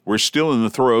We're still in the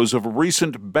throes of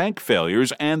recent bank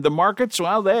failures, and the markets,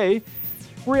 well, they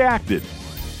reacted.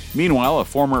 Meanwhile, a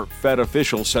former Fed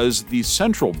official says the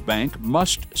central bank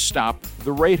must stop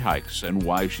the rate hikes, and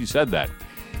why she said that.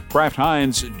 Kraft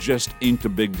Heinz just inked a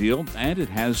big deal, and it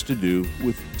has to do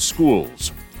with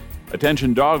schools.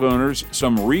 Attention dog owners,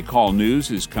 some recall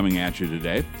news is coming at you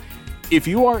today. If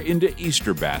you are into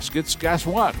Easter baskets, guess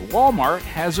what? Walmart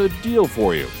has a deal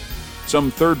for you.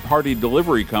 Some third-party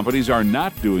delivery companies are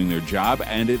not doing their job,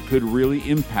 and it could really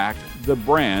impact the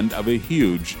brand of a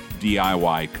huge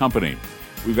DIY company.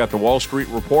 We've got the Wall Street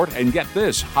Report, and get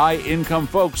this, high-income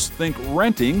folks think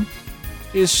renting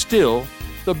is still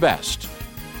the best.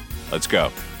 Let's go.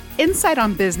 Insight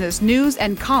on Business News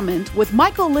and Comment with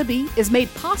Michael Libby is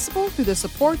made possible through the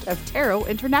support of Tarot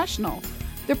International,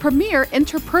 the premier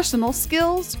interpersonal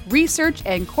skills, research,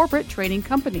 and corporate training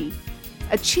company.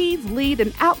 Achieve, lead,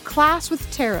 and outclass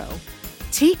with Tarot.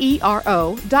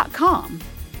 TERO.com.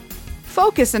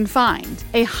 Focus and Find,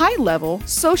 a high-level,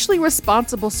 socially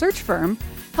responsible search firm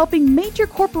helping major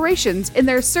corporations in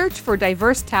their search for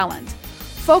diverse talent.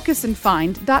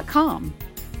 FocusandFind.com.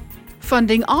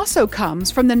 Funding also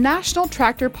comes from the National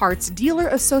Tractor Parts Dealer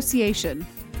Association,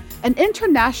 an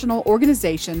international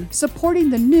organization supporting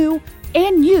the new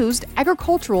and used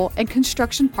agricultural and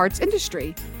construction parts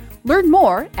industry. Learn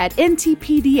more at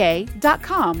ntpda.com.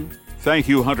 Thank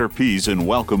you, Hunter Pease, and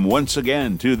welcome once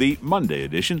again to the Monday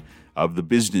edition of the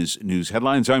Business News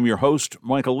Headlines. I'm your host,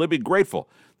 Michael Libby. Grateful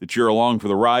that you're along for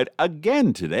the ride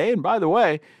again today. And by the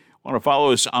way, want to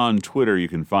follow us on Twitter, you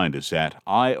can find us at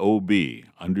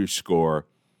IOB_NewsHour.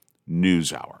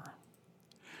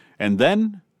 And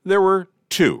then there were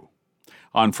two.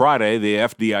 On Friday, the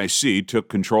FDIC took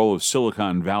control of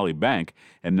Silicon Valley Bank,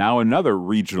 and now another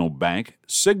regional bank,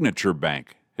 Signature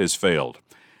Bank, has failed.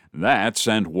 That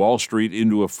sent Wall Street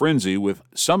into a frenzy, with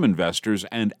some investors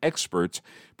and experts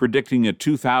predicting a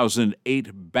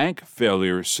 2008 bank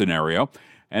failure scenario,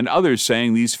 and others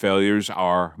saying these failures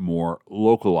are more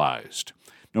localized.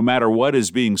 No matter what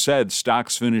is being said,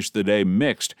 stocks finished the day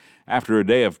mixed after a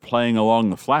day of playing along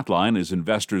the flat line as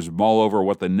investors mull over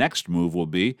what the next move will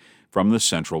be from the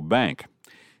central bank.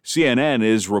 CNN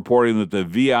is reporting that the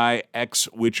VIX,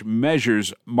 which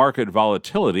measures market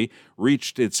volatility,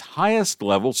 reached its highest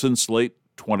level since late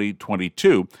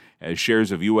 2022 as shares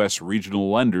of U.S.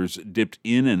 regional lenders dipped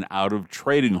in and out of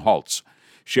trading halts.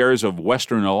 Shares of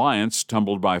Western Alliance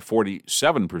tumbled by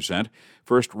 47%.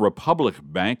 First Republic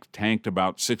Bank tanked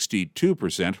about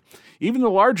 62%. Even the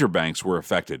larger banks were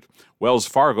affected. Wells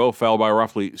Fargo fell by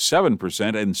roughly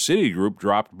 7%, and Citigroup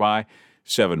dropped by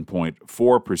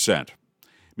 7.4%.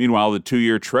 Meanwhile, the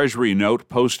two-year Treasury note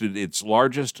posted its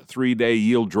largest three-day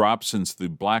yield drop since the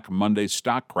Black Monday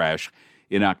stock crash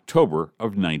in October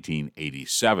of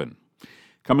 1987.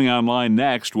 Coming online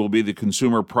next will be the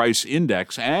Consumer Price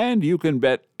Index, and you can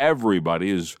bet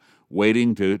everybody is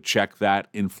waiting to check that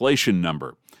inflation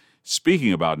number.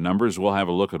 Speaking about numbers, we'll have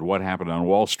a look at what happened on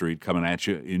Wall Street coming at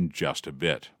you in just a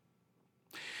bit.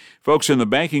 Folks in the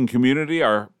banking community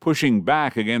are pushing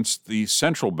back against the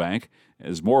central bank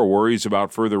as more worries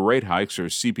about further rate hikes are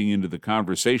seeping into the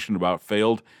conversation about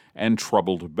failed and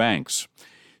troubled banks.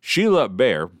 Sheila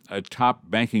Bair, a top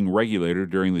banking regulator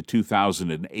during the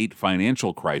 2008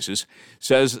 financial crisis,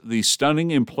 says the stunning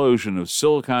implosion of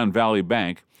Silicon Valley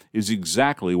Bank is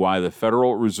exactly why the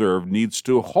Federal Reserve needs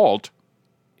to halt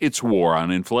its war on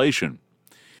inflation.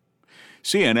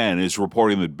 CNN is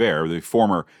reporting that Bair, the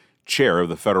former chair of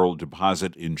the Federal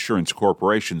Deposit Insurance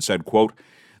Corporation, said, quote,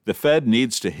 "The Fed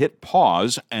needs to hit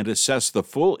pause and assess the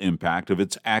full impact of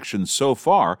its actions so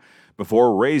far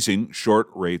before raising short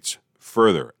rates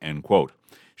further," end quote.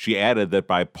 She added that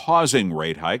by pausing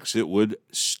rate hikes, it would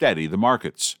steady the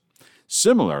markets.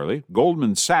 Similarly,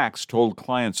 Goldman Sachs told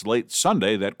clients late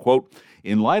Sunday that, quote,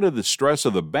 "In light of the stress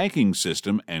of the banking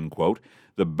system," end quote,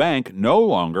 the bank no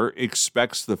longer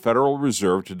expects the Federal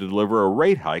Reserve to deliver a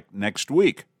rate hike next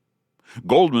week.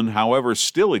 Goldman, however,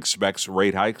 still expects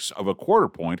rate hikes of a quarter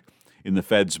point in the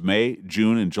Fed's May,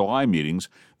 June, and July meetings,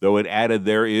 though it added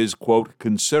there is, quote,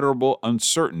 "considerable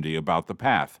uncertainty about the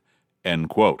path," end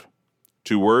quote.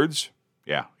 Two words?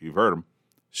 Yeah, you've heard them.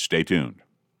 Stay tuned.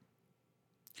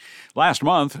 Last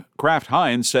month, Kraft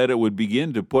Heinz said it would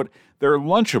begin to put their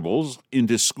Lunchables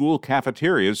into school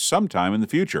cafeterias sometime in the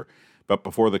future. But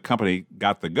before the company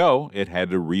got the go, it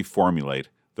had to reformulate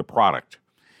the product.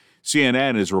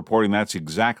 CNN is reporting that's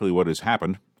exactly what has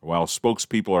happened. While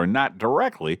spokespeople are not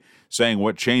directly saying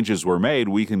what changes were made,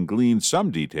 we can glean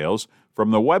some details from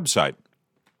the website,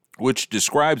 which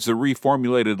describes the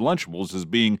reformulated Lunchables as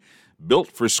being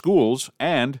built for schools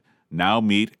and now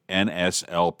meet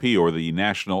NSLP, or the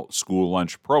National School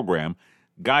Lunch Program,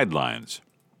 guidelines.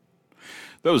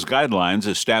 Those guidelines,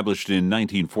 established in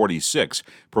 1946,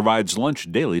 provides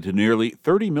lunch daily to nearly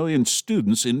 30 million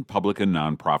students in public and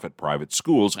nonprofit private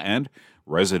schools and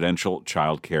residential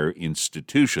child care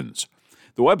institutions.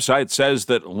 The website says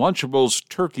that Lunchables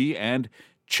turkey and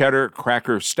cheddar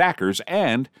cracker stackers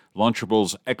and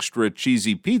Lunchables extra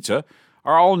cheesy pizza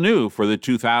are all new for the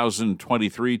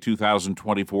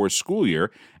 2023-2024 school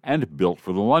year and built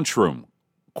for the lunchroom.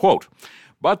 Quote,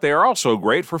 but they are also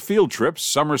great for field trips,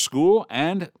 summer school,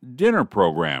 and dinner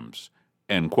programs,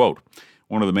 end quote.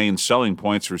 One of the main selling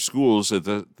points for schools is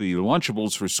that the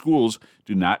Lunchables for schools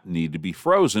do not need to be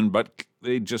frozen, but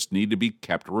they just need to be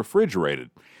kept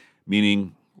refrigerated,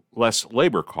 meaning less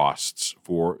labor costs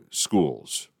for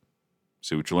schools.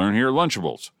 See what you learn here?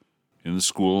 Lunchables in the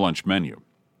school lunch menu.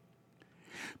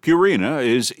 Purina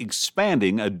is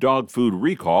expanding a dog food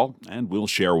recall, and we'll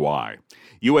share why.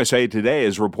 USA Today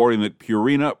is reporting that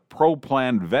Purina Pro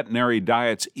Plan Veterinary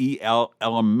Diets EL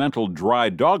Elemental Dry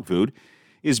Dog Food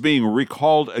is being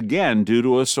recalled again due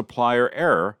to a supplier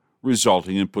error,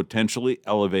 resulting in potentially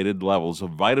elevated levels of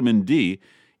vitamin D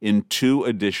in 2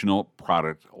 additional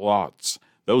product lots.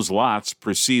 Those lots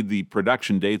precede the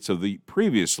production dates of the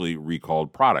previously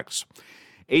recalled products.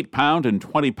 8-pound and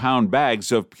 20-pound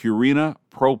bags of Purina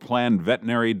Pro Plan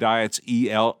Veterinary Diets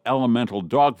EL Elemental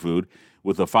Dog Food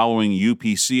with the following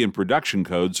UPC and production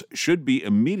codes should be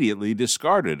immediately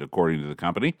discarded, according to the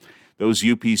company. Those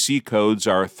UPC codes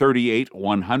are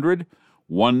 38-100,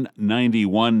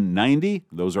 191-90,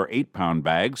 those are 8-pound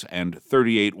bags, and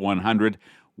 38-100,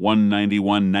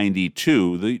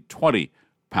 191-92, the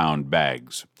 20-pound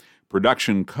bags.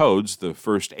 Production codes, the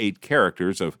first 8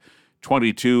 characters of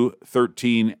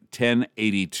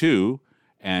 22-13-1082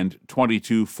 and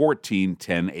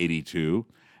 22-14-1082,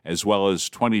 as well as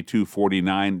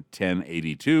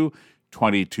 22-49-1082,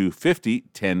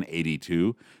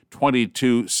 22-50-1082,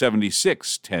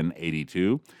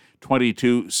 22-76-1082,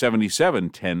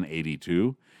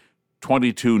 22-77-1082,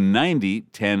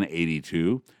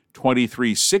 22-90-1082,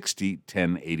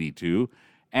 23-60-1082,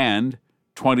 and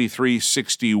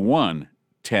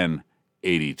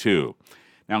 23-61-1082.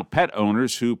 Now, pet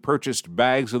owners who purchased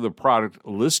bags of the product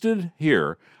listed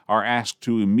here are asked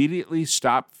to immediately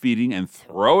stop feeding and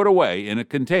throw it away in a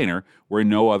container where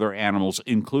no other animals,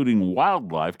 including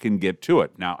wildlife, can get to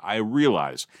it. Now, I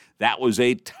realize that was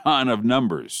a ton of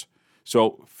numbers,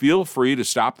 so feel free to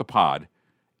stop the pod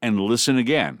and listen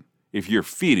again if you're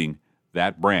feeding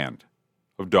that brand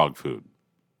of dog food.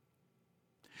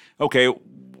 Okay,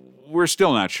 we're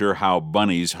still not sure how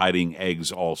bunnies hiding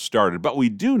eggs all started, but we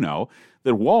do know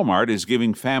that Walmart is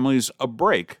giving families a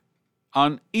break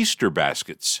on Easter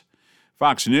baskets.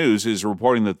 Fox News is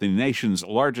reporting that the nation's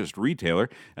largest retailer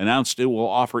announced it will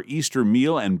offer Easter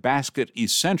meal and basket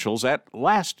essentials at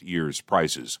last year's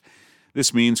prices.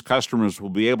 This means customers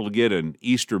will be able to get an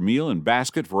Easter meal and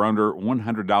basket for under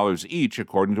 $100 each,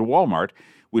 according to Walmart,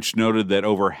 which noted that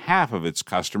over half of its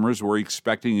customers were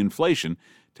expecting inflation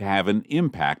to have an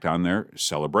impact on their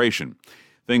celebration.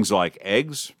 Things like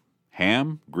eggs,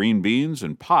 ham, green beans,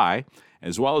 and pie,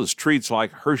 as well as treats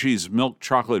like Hershey's milk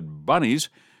chocolate bunnies,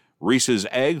 Reese's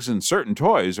eggs, and certain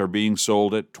toys are being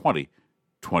sold at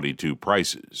 2022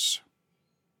 prices.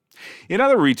 In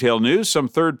other retail news, some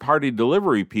third-party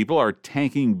delivery people are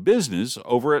tanking business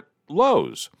over at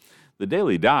Lowe's. The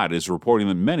Daily Dot is reporting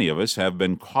that many of us have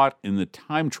been caught in the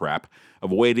time trap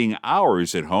of waiting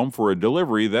hours at home for a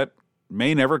delivery that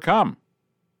may never come.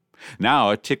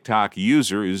 Now, a TikTok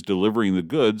user is delivering the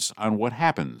goods on what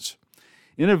happens.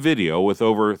 In a video with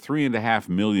over 3.5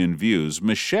 million views,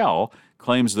 Michelle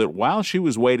claims that while she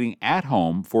was waiting at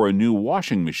home for a new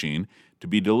washing machine to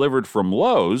be delivered from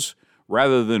Lowe's,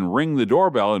 rather than ring the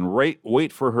doorbell and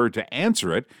wait for her to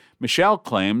answer it, Michelle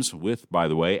claims, with, by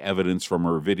the way, evidence from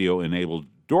her video-enabled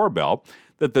doorbell,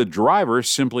 that the driver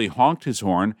simply honked his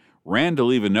horn, ran to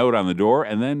leave a note on the door,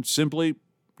 and then simply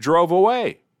drove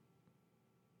away.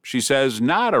 She says,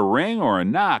 not a ring or a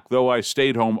knock, though I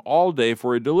stayed home all day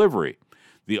for a delivery.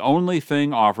 The only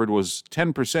thing offered was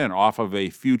 10% off of a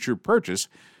future purchase,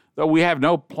 though we have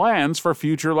no plans for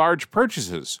future large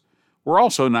purchases. We're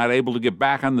also not able to get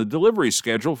back on the delivery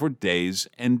schedule for days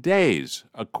and days,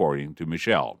 according to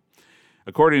Michelle.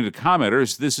 According to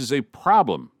commenters, this is a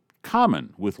problem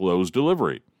common with Lowe's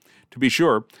delivery. To be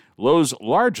sure, Lowe's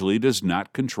largely does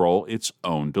not control its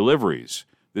own deliveries.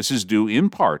 This is due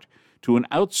in part to an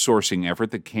outsourcing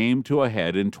effort that came to a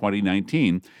head in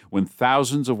 2019 when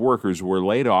thousands of workers were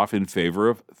laid off in favor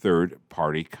of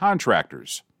third-party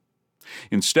contractors.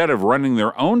 Instead of running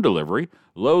their own delivery,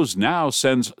 Lowe's now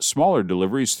sends smaller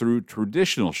deliveries through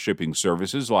traditional shipping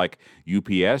services like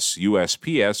UPS,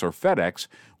 USPS, or FedEx,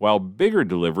 while bigger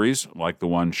deliveries, like the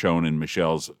one shown in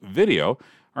Michelle's video,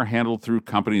 are handled through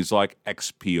companies like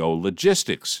XPO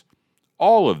Logistics.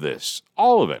 All of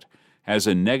it, has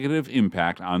a negative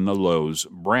impact on the Lowe's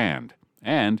brand,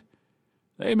 and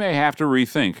they may have to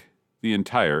rethink the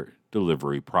entire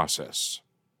delivery process.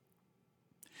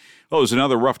 Well, it was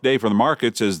another rough day for the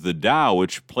markets as the Dow,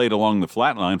 which played along the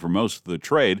flat line for most of the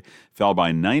trade, fell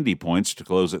by 90 points to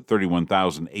close at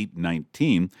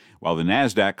 31,819, while the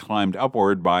Nasdaq climbed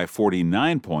upward by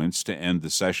 49 points to end the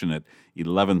session at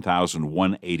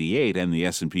 11,188, and the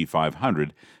S&P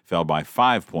 500 fell by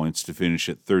 5 points to finish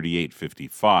at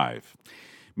 3855.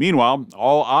 Meanwhile,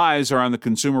 all eyes are on the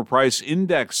Consumer Price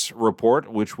Index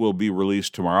report, which will be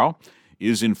released tomorrow.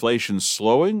 Is inflation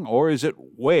slowing, or is it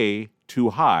way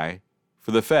too high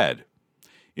for the Fed?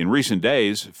 In recent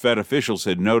days, Fed officials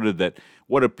had noted that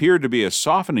what appeared to be a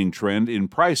softening trend in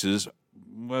prices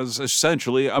was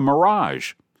essentially a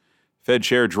mirage. Fed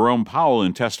Chair Jerome Powell,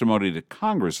 in testimony to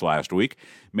Congress last week,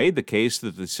 made the case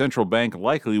that the central bank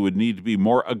likely would need to be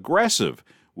more aggressive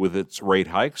with its rate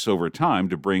hikes over time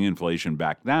to bring inflation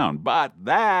back down. But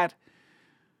that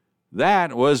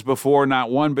was before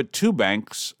not one but two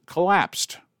banks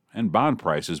collapsed, and bond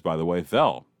prices, by the way,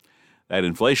 fell. That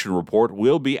inflation report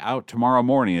will be out tomorrow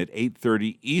morning at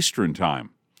 8:30 Eastern Time.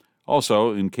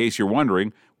 Also, in case you're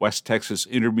wondering, West Texas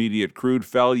Intermediate crude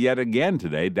fell yet again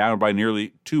today, down by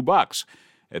nearly $2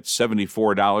 at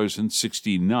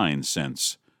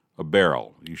 $74.69 a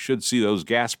barrel. You should see those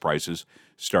gas prices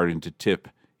starting to tip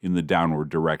in the downward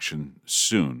direction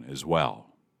soon as well.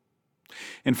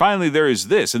 And finally, there is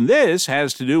this, and this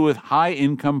has to do with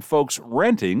high-income folks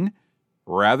renting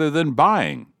rather than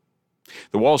buying.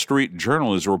 The Wall Street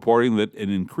Journal is reporting that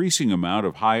an increasing amount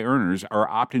of high earners are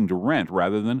opting to rent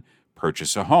rather than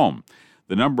purchase a home.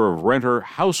 The number of renter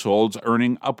households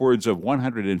earning upwards of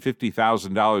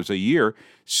 $150,000 a year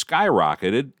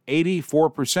skyrocketed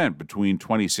 84% between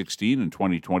 2016 and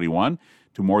 2021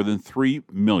 to more than 3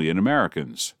 million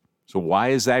Americans. So why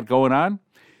is that going on?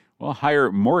 Well,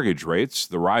 higher mortgage rates,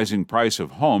 the rising price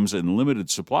of homes, and limited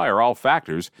supply are all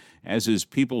factors, as is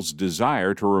people's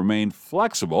desire to remain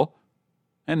flexible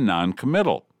and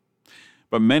non-committal.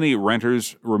 But many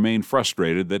renters remain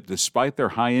frustrated that despite their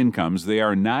high incomes, they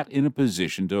are not in a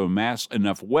position to amass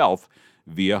enough wealth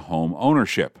via home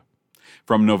ownership.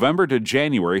 From November to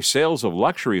January, sales of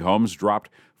luxury homes dropped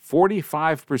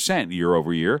 45% year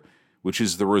over year, which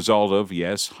is the result of,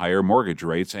 yes, higher mortgage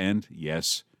rates and,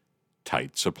 yes,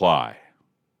 tight supply.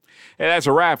 And that's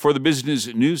a wrap for the business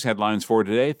news headlines for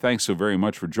today. Thanks so very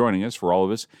much for joining us. For all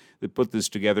of us that put this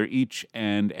together each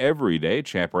and every day,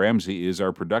 Chap Ramsey is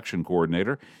our production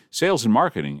coordinator. Sales and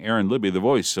marketing, Aaron Libby. The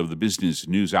voice of the Business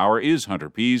News Hour is Hunter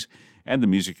Pease. And the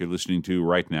music you're listening to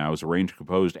right now is arranged,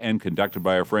 composed, and conducted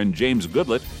by our friend James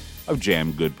Goodlett of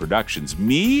Jam Good Productions.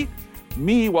 Me,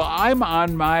 well, I'm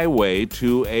on my way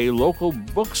to a local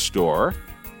bookstore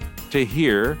to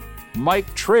hear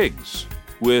Mike Triggs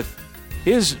with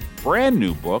his brand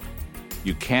new book,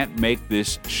 You Can't Make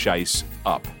This Shice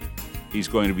Up. He's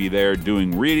going to be there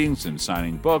doing readings and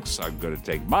signing books. I'm going to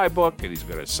take my book, and he's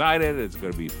going to sign it. It's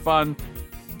going to be fun.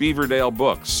 Beaverdale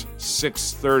Books,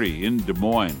 6:30 in Des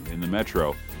Moines in the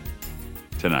Metro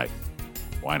tonight.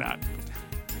 Why not?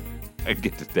 I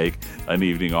get to take an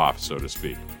evening off, so to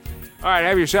speak. All right,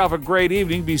 have yourself a great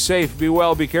evening. Be safe, be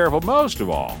well, be careful. Most of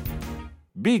all,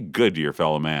 be good to your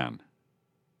fellow man.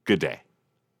 Good day.